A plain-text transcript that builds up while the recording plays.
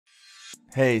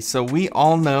Hey, so we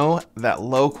all know that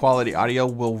low quality audio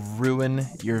will ruin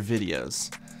your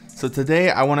videos. So today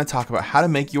I want to talk about how to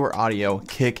make your audio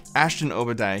kick. Ashton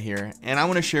Obadiah here, and I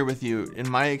want to share with you, in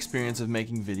my experience of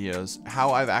making videos,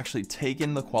 how I've actually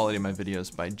taken the quality of my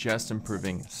videos by just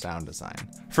improving sound design.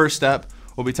 First up,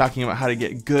 we'll be talking about how to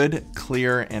get good,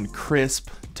 clear, and crisp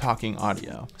talking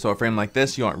audio. So a frame like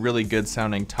this, you want really good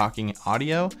sounding talking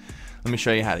audio. Let me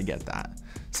show you how to get that.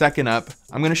 Second up,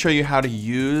 I'm going to show you how to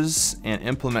use and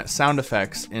implement sound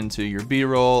effects into your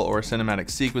B-roll or cinematic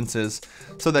sequences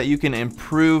so that you can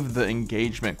improve the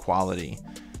engagement quality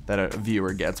that a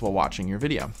viewer gets while watching your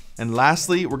video. And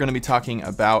lastly, we're going to be talking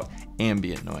about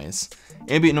ambient noise.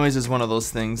 Ambient noise is one of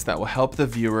those things that will help the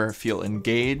viewer feel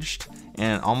engaged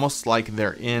and almost like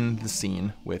they're in the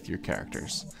scene with your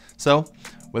characters. So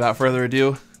without further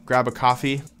ado, grab a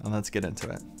coffee and let's get into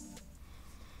it.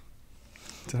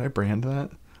 Did I brand that?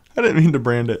 I didn't mean to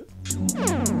brand it.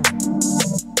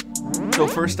 So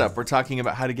first up, we're talking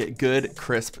about how to get good,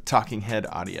 crisp talking head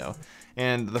audio.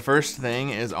 And the first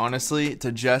thing is honestly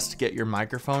to just get your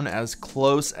microphone as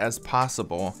close as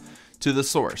possible to the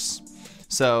source.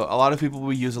 So a lot of people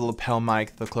will use a lapel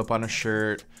mic, they'll clip on a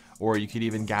shirt, or you could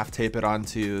even gaff tape it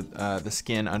onto the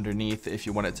skin underneath if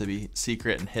you want it to be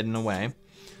secret and hidden away.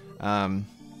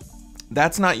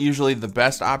 That's not usually the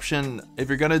best option. If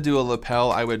you're gonna do a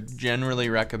lapel, I would generally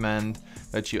recommend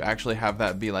that you actually have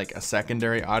that be like a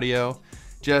secondary audio,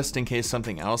 just in case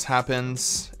something else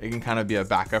happens. It can kind of be a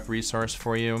backup resource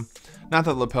for you. Not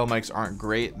that lapel mics aren't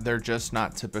great, they're just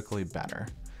not typically better.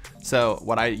 So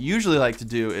what I usually like to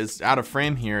do is, out of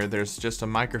frame here, there's just a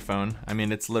microphone. I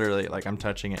mean, it's literally like I'm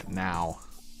touching it now.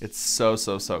 It's so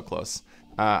close.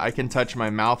 I can touch my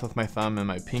mouth with my thumb and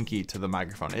my pinky to the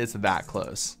microphone. It's that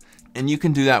close. And you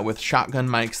can do that with shotgun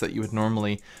mics that you would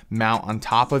normally mount on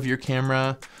top of your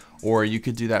camera, or you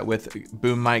could do that with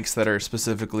boom mics that are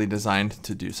specifically designed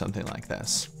to do something like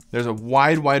this. There's a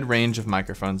wide range of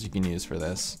microphones you can use for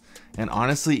this. And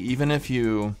honestly, even if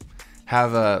you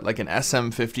have like an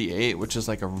SM58, which is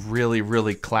like a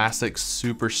really classic,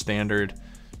 super standard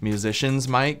musician's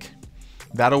mic,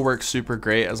 that'll work super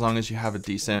great as long as you have a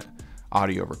decent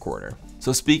audio recorder.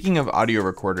 So speaking of audio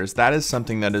recorders, that is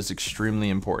something that is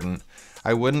extremely important.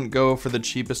 I wouldn't go for the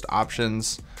cheapest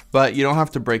options, but you don't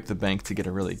have to break the bank to get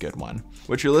a really good one.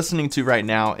 What you're listening to right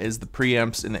now is the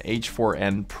preamps in the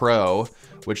H4n Pro,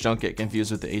 which don't get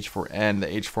confused with the H4n. The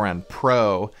H4n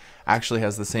Pro actually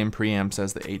has the same preamps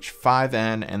as the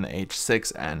H5n and the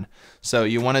H6n. So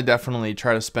you want to definitely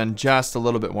try to spend just a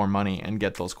little bit more money and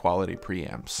get those quality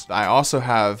preamps. I also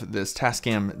have this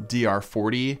Tascam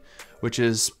DR40, which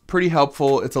is pretty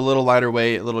helpful. It's a little lighter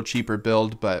weight, a little cheaper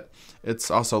build, but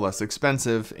it's also less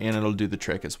expensive and it'll do the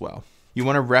trick as well. You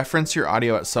want to reference your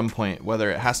audio at some point, whether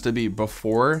it has to be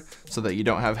before so that you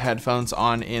don't have headphones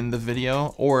on in the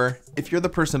video, or if you're the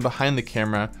person behind the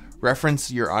camera,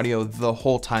 reference your audio the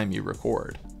whole time you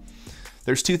record.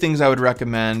 There's two things I would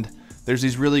recommend. There's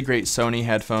these really great Sony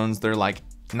headphones. They're like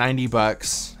 90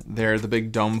 bucks. They're the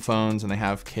big dome phones and they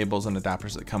have cables and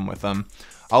adapters that come with them.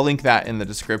 I'll link that in the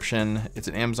description. It's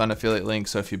an Amazon affiliate link,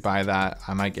 so if you buy that,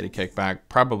 I might get a kickback.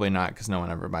 Probably not, because no one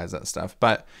ever buys that stuff,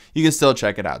 but you can still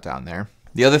check it out down there.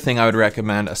 The other thing I would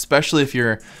recommend, especially if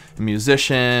you're a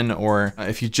musician or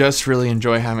if you just really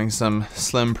enjoy having some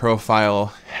slim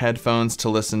profile headphones to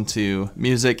listen to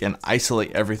music and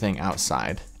isolate everything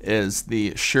outside, is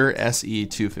the Shure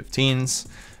SE215s.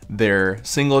 They're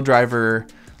single driver,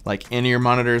 like in-ear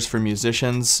monitors for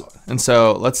musicians. And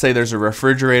so let's say there's a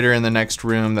refrigerator in the next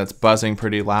room that's buzzing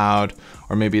pretty loud,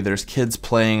 or maybe there's kids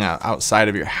playing outside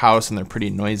of your house and they're pretty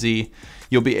noisy.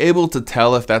 You'll be able to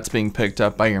tell if that's being picked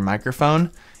up by your microphone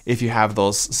if you have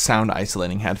those sound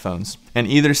isolating headphones. And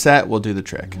either set will do the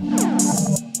trick.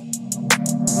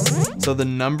 So the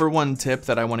number one tip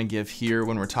that I want to give here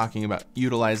when we're talking about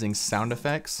utilizing sound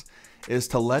effects is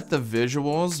to let the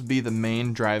visuals be the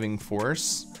main driving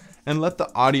force and let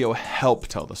the audio help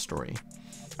tell the story.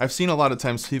 I've seen a lot of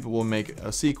times people will make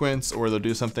a sequence or they'll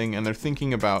do something and they're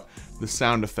thinking about the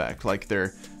sound effect, like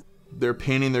they're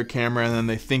panning their camera and then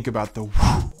they think about the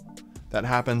whoo that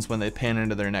happens when they pan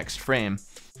into their next frame.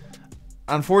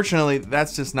 Unfortunately,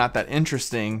 that's just not that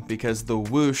interesting because the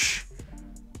whoosh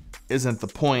isn't the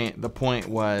point. The point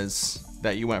was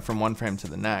that you went from one frame to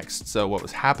the next. So what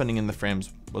was happening in the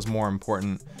frames was more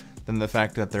important than the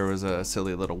fact that there was a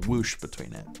silly little whoosh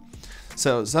between it.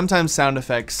 So sometimes sound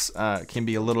effects can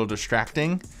be a little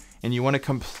distracting and you want to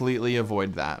completely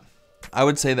avoid that. I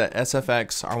would say that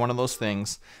SFX are one of those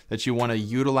things that you want to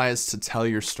utilize to tell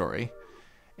your story.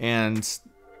 And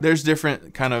There's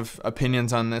different kind of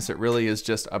opinions on this. It really is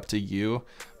just up to you.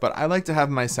 But I like to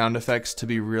have my sound effects to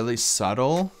be really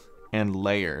subtle and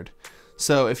layered.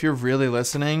 So if you're really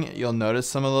listening, you'll notice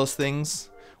some of those things.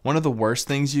 One of the worst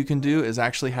things you can do is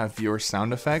actually have your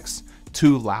sound effects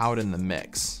too loud in the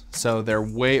mix. So they're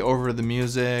way over the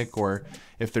music, or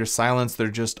if there's silence, they're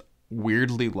just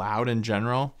weirdly loud in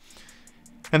general.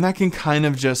 And that can kind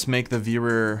of just make the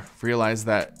viewer realize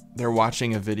that they're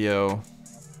watching a video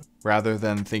rather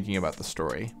than thinking about the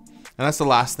story. And that's the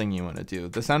last thing you want to do.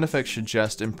 The sound effects should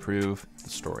just improve the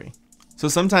story. So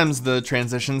sometimes the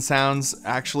transition sounds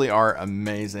actually are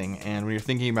amazing, and when you're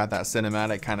thinking about that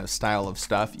cinematic kind of style of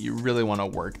stuff, you really want to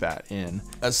work that in,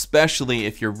 especially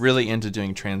if you're really into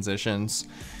doing transitions.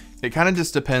 It kind of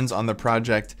just depends on the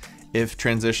project if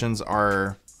transitions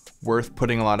are worth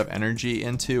putting a lot of energy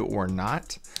into or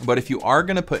not. But if you are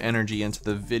going to put energy into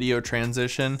the video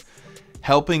transition,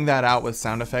 helping that out with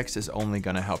sound effects is only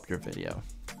going to help your video.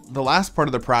 The last part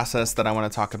of the process that I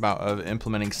want to talk about of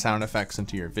implementing sound effects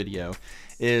into your video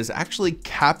is actually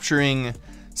capturing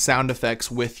sound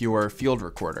effects with your field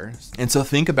recorder. And so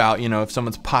think about, if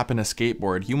someone's popping a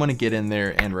skateboard, you want to get in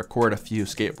there and record a few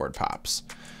skateboard pops.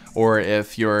 Or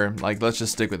if you're like, let's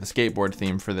just stick with the skateboard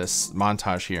theme for this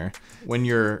montage here. When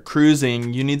you're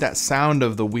cruising, you need that sound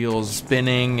of the wheels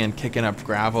spinning and kicking up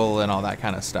gravel and all that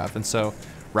kind of stuff. And so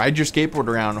ride your skateboard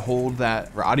around, hold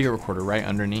that audio recorder right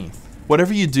underneath.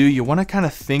 Whatever you do, you want to kind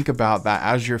of think about that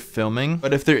as you're filming.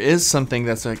 But if there is something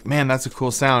that's like, man, that's a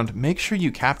cool sound, make sure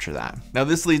you capture that. Now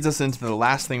this leads us into the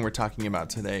last thing we're talking about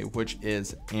today, which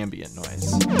is ambient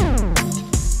noise.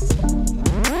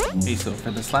 Hey, so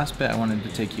for this last bit, I wanted to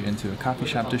take you into a coffee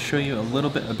shop to show you a little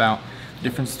bit about the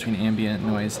difference between ambient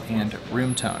noise and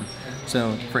room tone.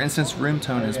 So for instance, room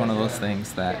tone is one of those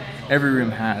things that every room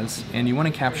has, and you want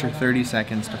to capture 30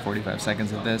 seconds to 45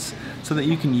 seconds of this so that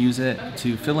you can use it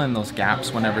to fill in those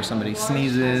gaps whenever somebody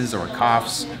sneezes or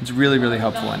coughs. It's really, really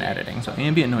helpful in editing. So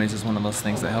ambient noise is one of those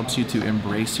things that helps you to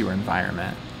embrace your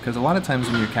environment, because a lot of times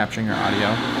when you're capturing your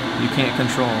audio, you can't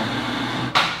control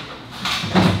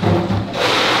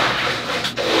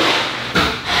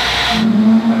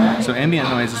So ambient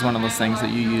noise is one of those things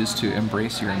that you use to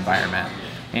embrace your environment,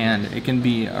 and it can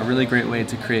be a really great way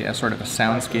to create a sort of a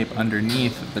soundscape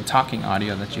underneath the talking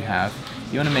audio that you have.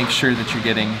 You want to make sure that you're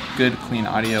getting good, clean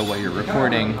audio while you're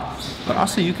recording, but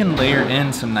also you can layer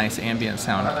in some nice ambient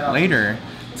sound later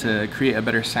to create a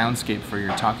better soundscape for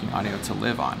your talking audio to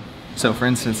live on. So for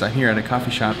instance, I'm here at a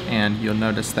coffee shop, and you'll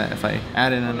notice that if I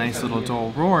add in a nice little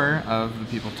dull roar of the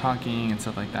people talking and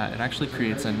stuff like that, it actually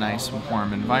creates a nice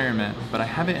warm environment, but I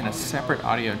have it in a separate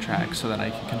audio track so that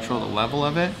I can control the level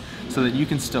of it so that you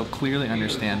can still clearly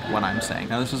understand what I'm saying.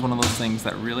 Now this is one of those things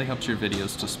that really helps your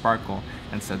videos to sparkle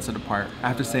and sets it apart. I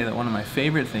have to say that one of my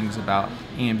favorite things about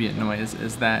ambient noise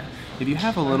is that if you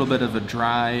have a little bit of a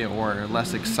dry or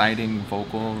less exciting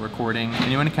vocal recording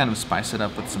and you want to kind of spice it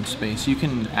up with some space, you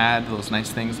can add those nice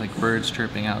things like birds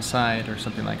chirping outside or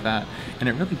something like that, and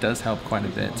it really does help quite a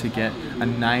bit to get a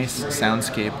nice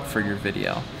soundscape for your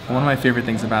video. One of my favorite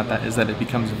things about that is that it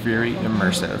becomes very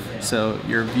immersive. So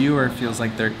your viewer feels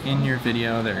like they're in your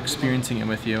video, they're experiencing it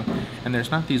with you, and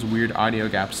there's not these weird audio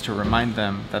gaps to remind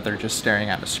them that they're just staring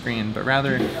at a screen, but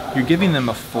rather you're giving them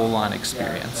a full-on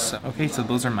experience. Okay, so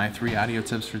those are my 3 audio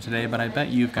tips for today, but I bet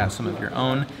you've got some of your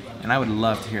own, and I would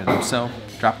love to hear them. So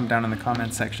drop them down in the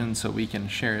comments section so we can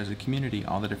share as a community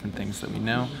all the different things that we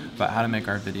know about how to make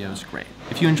our videos great.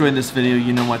 If you enjoyed this video,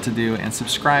 you know what to do, and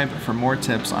subscribe for more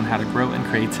tips on how to grow in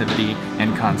creativity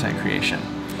and content creation.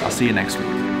 I'll see you next week.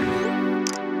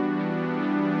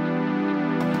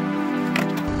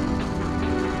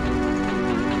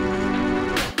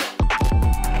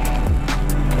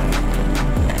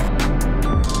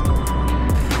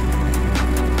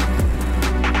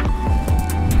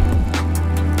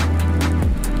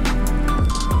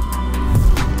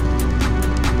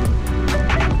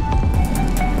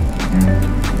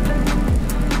 Mm-hmm.